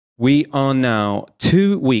We are now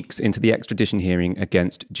 2 weeks into the extradition hearing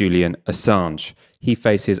against Julian Assange. He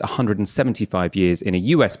faces 175 years in a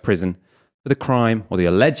US prison for the crime, or the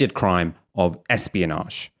alleged crime, of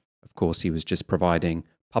espionage. Of course, he was just providing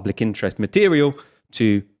public interest material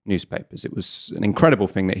to newspapers. It was an incredible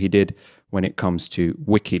thing that he did when it comes to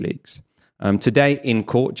WikiLeaks. Today in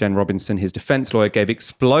court, Jen Robinson, his defense lawyer, gave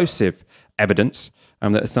explosive evidence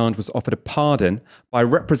that Assange was offered a pardon by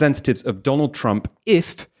representatives of Donald Trump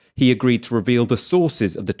if he agreed to reveal the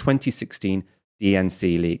sources of the 2016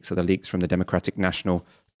 DNC leaks, so the leaks from the Democratic National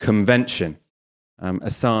Convention.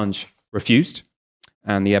 Assange refused,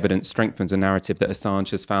 and the evidence strengthens a narrative that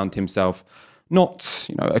Assange has found himself not,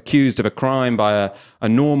 accused of a crime by a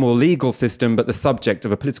normal legal system, but the subject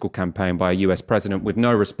of a political campaign by a US president with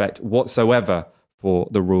no respect whatsoever for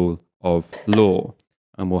the rule of law.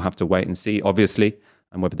 And we'll have to wait and see, obviously,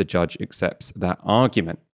 and whether the judge accepts that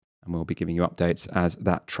argument. And we'll be giving you updates as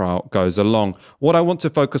that trial goes along. What I want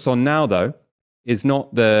to focus on now, though, is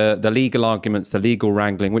not the legal arguments, the legal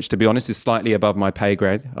wrangling, which, to be honest, is slightly above my pay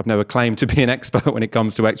grade. I've never claimed to be an expert when it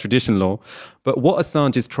comes to extradition law. But what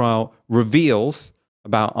Assange's trial reveals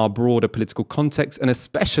about our broader political context, and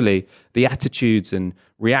especially the attitudes and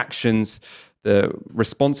reactions, the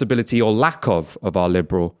responsibility or lack of our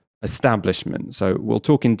liberal establishment. So we'll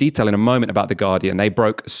talk in detail in a moment about The Guardian. They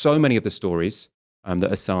broke so many of the stories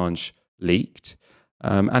that Assange leaked.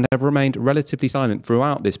 And have remained relatively silent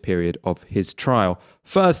throughout this period of his trial.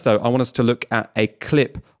 First, though, I want us to look at a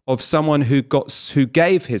clip of someone who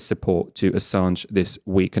gave his support to Assange this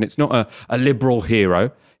week. And it's not a liberal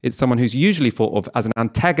hero. It's someone who's usually thought of as an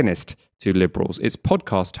antagonist to liberals. It's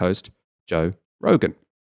podcast host Joe Rogan.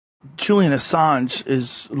 Julian Assange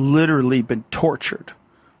has literally been tortured.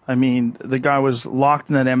 I mean, the guy was locked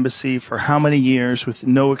in that embassy for how many years with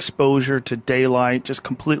no exposure to daylight, just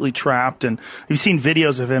completely trapped. And you've seen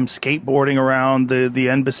videos of him skateboarding around the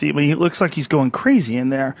embassy. I mean, he looks like he's going crazy in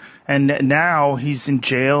there. And now he's in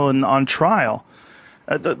jail and on trial.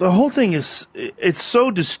 The whole thing it's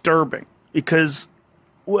so disturbing because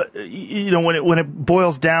when it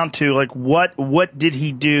boils down to like what did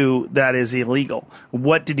he do that is illegal?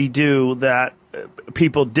 What did he do that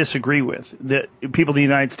people disagree with, that people in the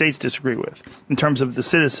United States disagree with in terms of the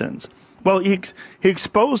citizens? Well, he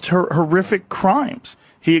exposed horrific crimes.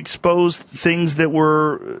 He exposed things that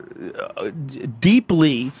were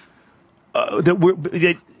deeply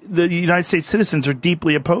that the United States citizens are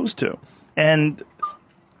deeply opposed to, and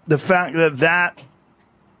the fact that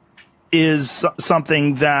is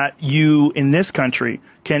something that you in this country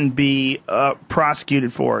can be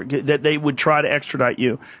prosecuted for, that they would try to extradite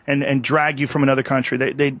you and drag you from another country.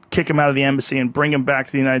 They'd kick him out of the embassy and bring him back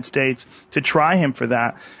to the United States to try him for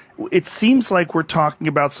that. It seems like we're talking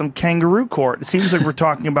about some kangaroo court. It seems like we're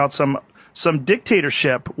talking about some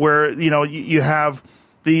dictatorship where, you have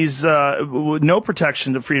these no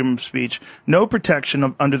protection of freedom of speech, no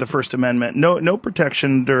protection under the First Amendment, no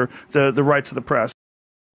protection under the rights of the press.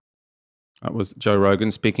 That was Joe Rogan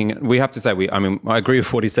speaking. We have to say, I agree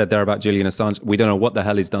with what he said there about Julian Assange. We don't know what the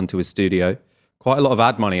hell he's done to his studio. Quite a lot of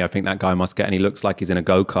ad money I think that guy must get, and he looks like he's in a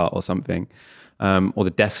go-kart or something. Or the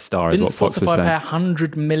Death Star is what Fox was saying. Didn't Spotify pay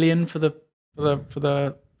 $100 million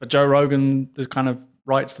for Joe Rogan, the kind of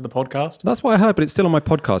rights to the podcast? That's what I heard, but it's still on my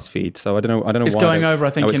podcast feed, so I don't know it's why. It's going over, I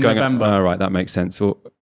think, in November. Oh, right, that makes sense.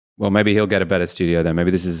 Well, maybe he'll get a better studio then.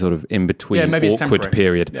 Maybe this is sort of in between awkward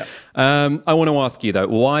period. Yeah. I want to ask you though,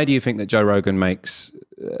 why do you think that Joe Rogan makes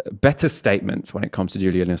better statements when it comes to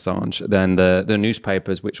Julian Assange than the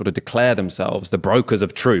newspapers which sort of declare themselves the brokers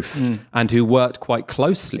of truth and who worked quite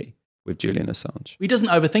closely with Julian Assange? He doesn't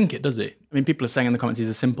overthink it, does he? I mean, people are saying in the comments he's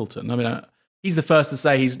a simpleton. I mean, he's the first to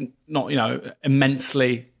say he's not,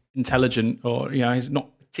 immensely intelligent or, he's not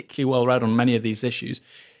particularly well read on many of these issues.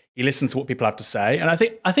 He listens to what people have to say, and I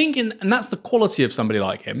think, and that's the quality of somebody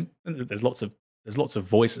like him. There's lots of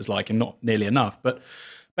voices like him, not nearly enough, but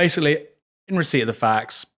basically, in receipt of the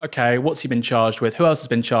facts, okay, what's he been charged with? Who else has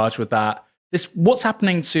been charged with that? What's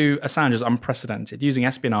happening to Assange is unprecedented. Using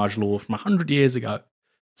espionage law from 100 years ago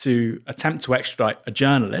to attempt to extradite a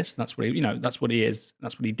journalist, that's what he is,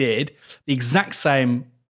 that's what he did. The exact same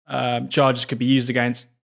charges could be used against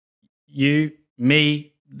you, me,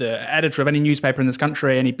 the editor of any newspaper in this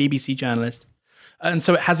country, any BBC journalist. And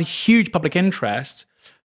so it has a huge public interest.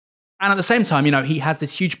 And at the same time, he has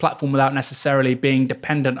this huge platform without necessarily being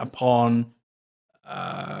dependent upon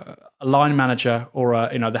a line manager or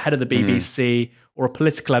the head of the BBC or a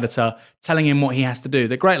political editor telling him what he has to do.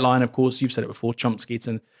 The great line, of course, you've said it before, Chomsky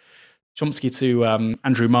to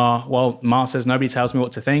Andrew Marr. Well, Marr says, nobody tells me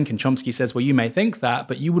what to think. And Chomsky says, well, you may think that,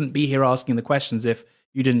 but you wouldn't be here asking the questions if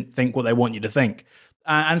you didn't think what they want you to think.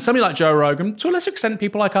 And somebody like Joe Rogan, to a lesser extent,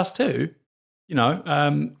 people like us too, you know,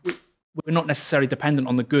 we're not necessarily dependent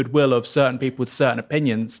on the goodwill of certain people with certain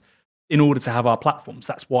opinions in order to have our platforms.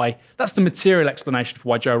 That's the material explanation for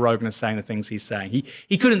why Joe Rogan is saying the things he's saying.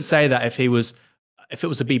 He couldn't say that if it was a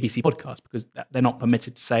BBC podcast, because they're not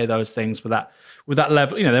permitted to say those things with that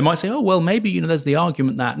level. You know, they might say, oh, well, maybe, you know, there's the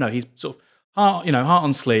argument that, no, he's sort of heart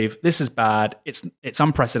on sleeve. This is bad. It's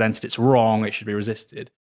unprecedented. It's wrong. It should be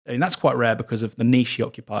resisted. I mean, that's quite rare because of the niche he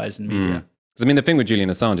occupies in media. Because I mean, the thing with Julian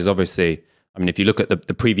Assange is obviously, I mean, if you look at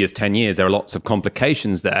the previous 10 years, there are lots of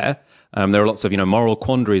complications there. There are lots of, you know, moral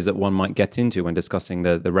quandaries that one might get into when discussing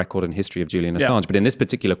the record and history of Julian Assange. But in this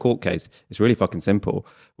particular court case, it's really fucking simple,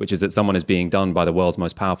 which is that someone is being done by the world's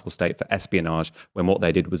most powerful state for espionage when what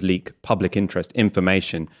they did was leak public interest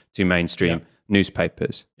information to mainstream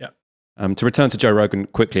newspapers. Yeah. To return to Joe Rogan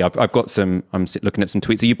quickly, I'm looking at some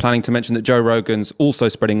tweets. Are you planning to mention that Joe Rogan's also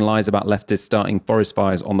spreading lies about leftists starting forest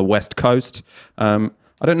fires on the West Coast?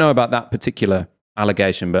 I don't know about that particular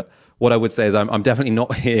allegation, but what I would say is I'm definitely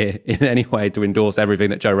not here in any way to endorse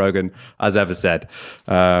everything that Joe Rogan has ever said.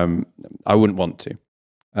 I wouldn't want to.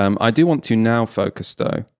 I do want to now focus,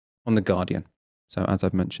 though, on The Guardian. So as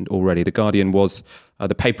I've mentioned already, The Guardian was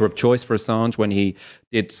the paper of choice for Assange when he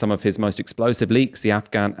did some of his most explosive leaks, the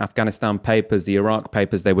Afghanistan papers, the Iraq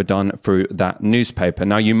papers. They were done through that newspaper.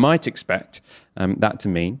 Now, you might expect that to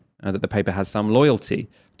mean that the paper has some loyalty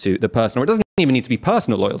to the person, or it doesn't even need to be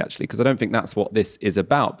personal loyalty, actually, because I don't think that's what this is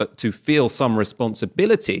about, but to feel some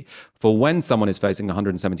responsibility for when someone is facing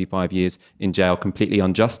 175 years in jail completely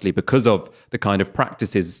unjustly because of the kind of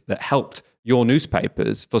practices that helped your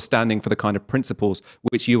newspapers for standing for the kind of principles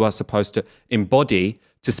which you are supposed to embody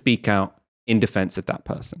to speak out in defense of that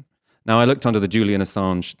person. Now, I looked under the Julian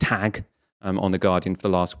Assange tag on The Guardian for the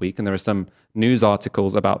last week, and there are some news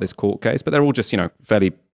articles about this court case, but they're all just, you know,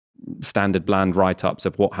 fairly standard bland write-ups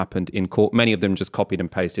of what happened in court, many of them just copied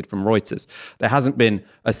and pasted from Reuters. There hasn't been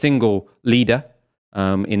a single leader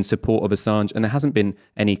in support of Assange, and there hasn't been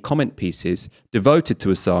any comment pieces devoted to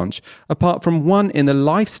Assange, apart from one in the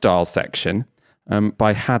lifestyle section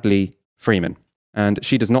by Hadley Freeman. And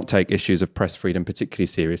she does not take issues of press freedom particularly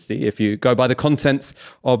seriously. If you go by the contents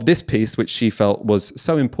of this piece, which she felt was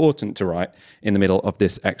so important to write in the middle of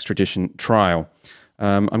this extradition trial,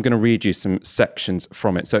 I'm going to read you some sections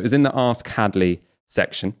from it. So it was in the Ask Hadley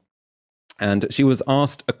section, and she was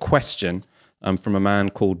asked a question from a man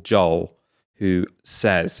called Joel, who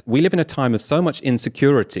says, "We live in a time of so much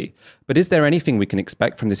insecurity, but is there anything we can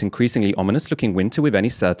expect from this increasingly ominous-looking winter with any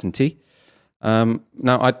certainty?" Now,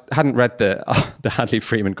 I hadn't read the Hadley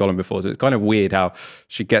Freeman column before, so it's kind of weird how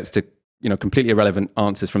she gets to, you know, completely irrelevant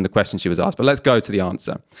answers from the question she was asked. But let's go to the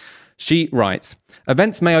answer. She writes,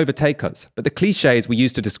 "Events may overtake us, but the cliches we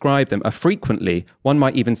use to describe them are frequently, one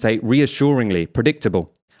might even say reassuringly,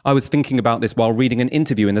 predictable. I was thinking about this while reading an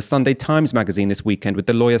interview in the Sunday Times magazine this weekend with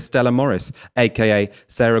the lawyer Stella Morris, aka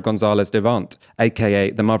Sarah Gonzalez Devant, aka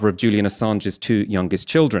the mother of Julian Assange's two youngest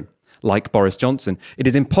children. Like Boris Johnson, it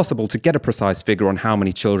is impossible to get a precise figure on how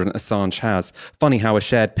many children Assange has. Funny how a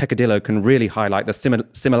shared peccadillo can really highlight the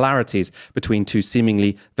similarities between two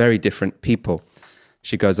seemingly very different people."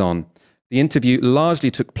 She goes on, "The interview largely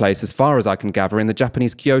took place, as far as I can gather, in the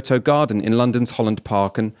Japanese Kyoto Garden in London's Holland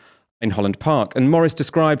Park, and Morris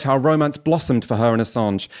described how romance blossomed for her and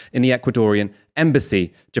Assange in the Ecuadorian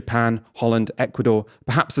embassy. Japan, Holland, Ecuador.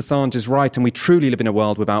 Perhaps Assange is right, and we truly live in a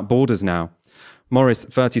world without borders now. Morris,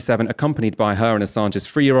 37, accompanied by her and Assange's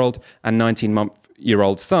 3-year-old and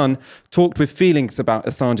 19-month-year-old son, talked with feelings about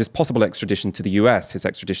Assange's possible extradition to the US. His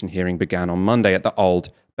extradition hearing began on Monday at the Old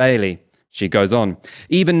Bailey." She goes on,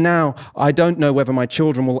 "Even now, I don't know whether my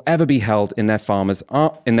children will ever be held in their father's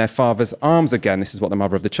arms again." This is what the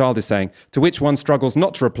mother of the child is saying. To which one struggles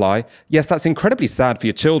not to reply, "Yes, that's incredibly sad for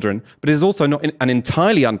your children, but it is also not an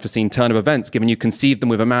entirely unforeseen turn of events, given you conceived them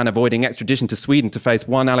with a man avoiding extradition to Sweden to face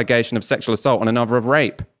one allegation of sexual assault and another of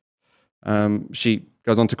rape." She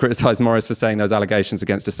goes on to criticize Morris for saying those allegations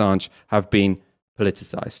against Assange have been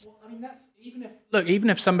politicized. Well, I mean, that's even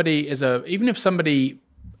if somebody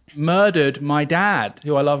murdered my dad,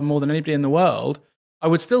 who I love more than anybody in the world, I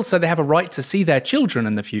would still say they have a right to see their children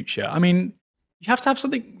in the future. I mean, you have to have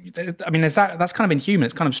something. I mean, that's kind of inhuman.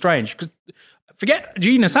 It's kind of strange, because forget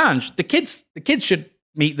Julian Assange. The kids should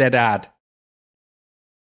meet their dad.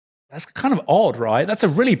 That's kind of odd, right? That's a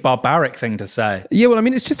really barbaric thing to say. Yeah, well, I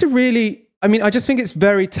mean, it's just I just think it's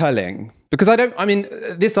very telling, because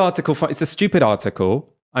this article, it's a stupid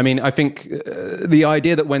article. I mean, I think the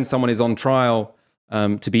idea that when someone is on trial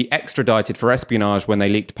to be extradited for espionage when they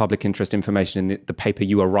leaked public interest information in the paper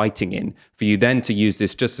you are writing in, for you then to use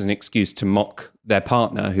this just as an excuse to mock their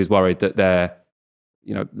partner who's worried that their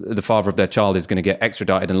the father of their child is going to get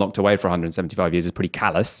extradited and locked away for 175 years is pretty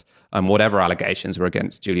callous. Whatever allegations were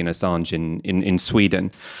against Julian Assange in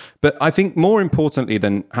Sweden. But I think more importantly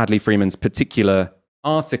than Hadley Freeman's particular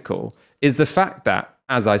article is the fact that,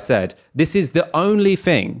 as I said, this is the only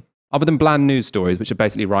thing, other than bland news stories, which are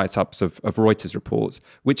basically write-ups of Reuters reports,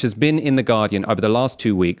 which has been in The Guardian over the last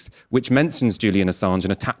 2 weeks, which mentions Julian Assange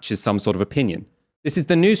and attaches some sort of opinion. This is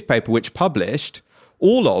the newspaper which published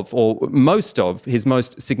all of, or most of, his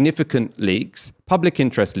most significant leaks, public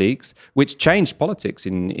interest leaks, which changed politics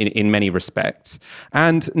in many respects.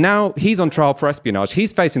 And now he's on trial for espionage.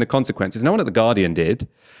 He's facing the consequences. No one at The Guardian did.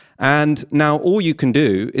 And now all you can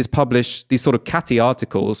do is publish these sort of catty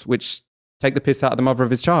articles which take the piss out of the mother of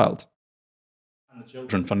his child. And the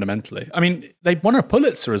children, fundamentally. I mean, they won a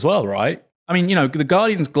Pulitzer as well, right? I mean, The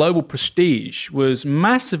Guardian's global prestige was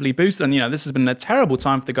massively boosted. And, this has been a terrible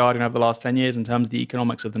time for The Guardian over the last 10 years in terms of the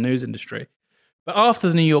economics of the news industry. But after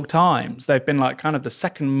the New York Times, they've been like kind of the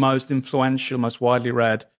second most influential, most widely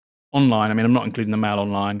read online. I mean, I'm not including the Mail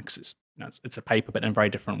online because it's a paper, but in a very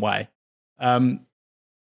different way.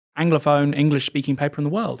 Anglophone, English-speaking paper in the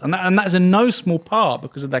world. And that is in no small part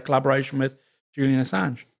because of their collaboration with Julian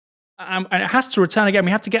Assange. And it has to return again.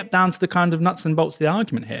 We have to get down to the kind of nuts and bolts of the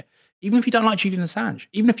argument here. Even if you don't like Julian Assange,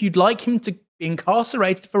 even if you'd like him to be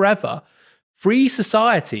incarcerated forever, free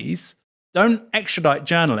societies don't extradite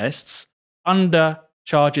journalists under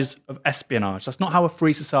charges of espionage. That's not how a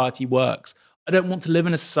free society works. I don't want to live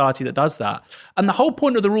in a society that does that. And the whole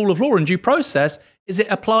point of the rule of law and due process is it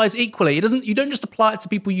applies equally. You don't just apply it to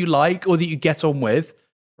people you like or that you get on with,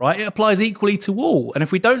 right? It applies equally to all. And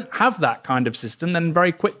if we don't have that kind of system, then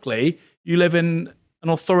very quickly you live in an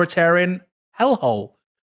authoritarian hellhole.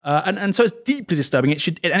 And so it's deeply disturbing.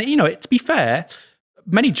 To be fair,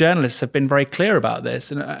 many journalists have been very clear about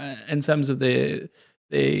this in terms of the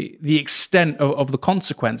extent of the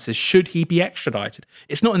consequences should he be extradited.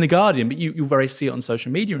 It's not in The Guardian, but you very see it on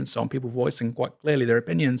social media and so on, people voicing quite clearly their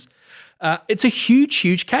opinions. It's a huge,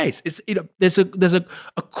 huge case. There's a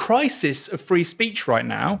crisis of free speech right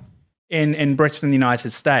now in Britain and the United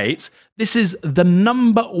States. This is the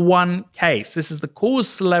number one case. This is the cause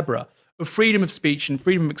célèbre of freedom of speech and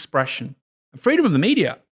freedom of expression and freedom of the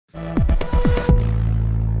media.